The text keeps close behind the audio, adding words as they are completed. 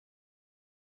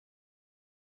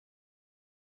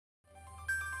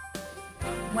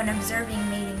When observing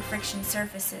mating friction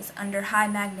surfaces under high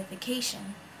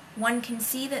magnification, one can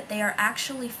see that they are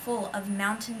actually full of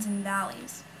mountains and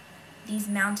valleys. These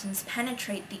mountains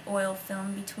penetrate the oil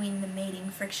film between the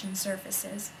mating friction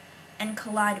surfaces and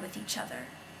collide with each other.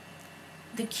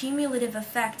 The cumulative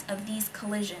effect of these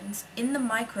collisions in the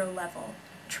micro level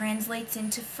translates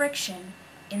into friction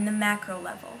in the macro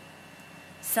level.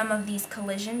 Some of these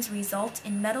collisions result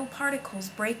in metal particles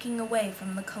breaking away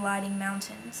from the colliding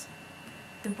mountains.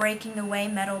 The breaking away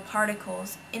metal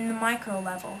particles in the micro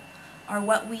level are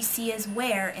what we see as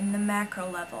wear in the macro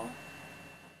level.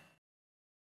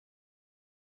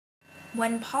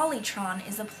 When polytron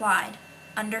is applied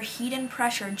under heat and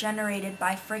pressure generated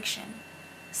by friction,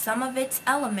 some of its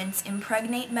elements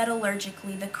impregnate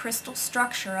metallurgically the crystal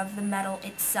structure of the metal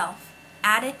itself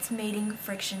at its mating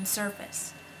friction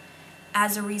surface.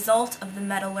 As a result of the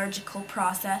metallurgical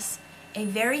process, a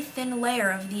very thin layer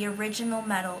of the original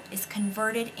metal is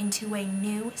converted into a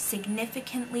new,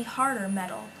 significantly harder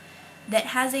metal that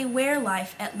has a wear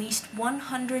life at least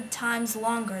 100 times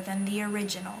longer than the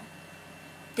original.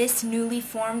 This newly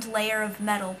formed layer of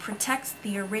metal protects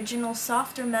the original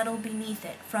softer metal beneath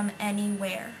it from any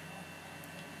wear.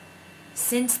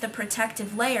 Since the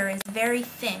protective layer is very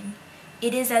thin,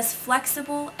 it is as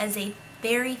flexible as a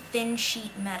very thin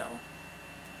sheet metal.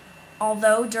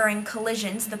 Although during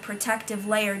collisions the protective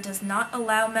layer does not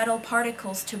allow metal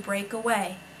particles to break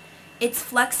away, its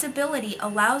flexibility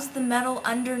allows the metal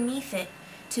underneath it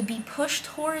to be pushed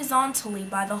horizontally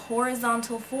by the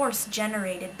horizontal force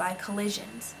generated by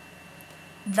collisions.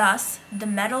 Thus, the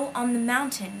metal on the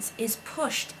mountains is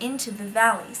pushed into the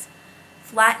valleys,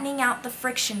 flattening out the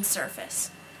friction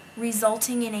surface,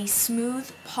 resulting in a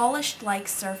smooth, polished-like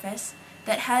surface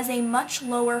that has a much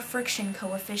lower friction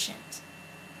coefficient.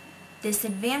 This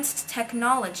advanced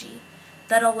technology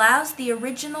that allows the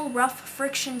original rough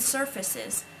friction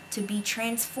surfaces to be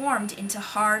transformed into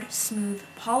hard, smooth,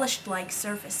 polished-like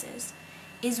surfaces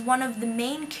is one of the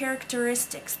main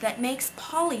characteristics that makes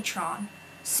Polytron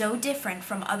so different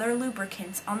from other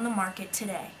lubricants on the market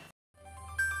today.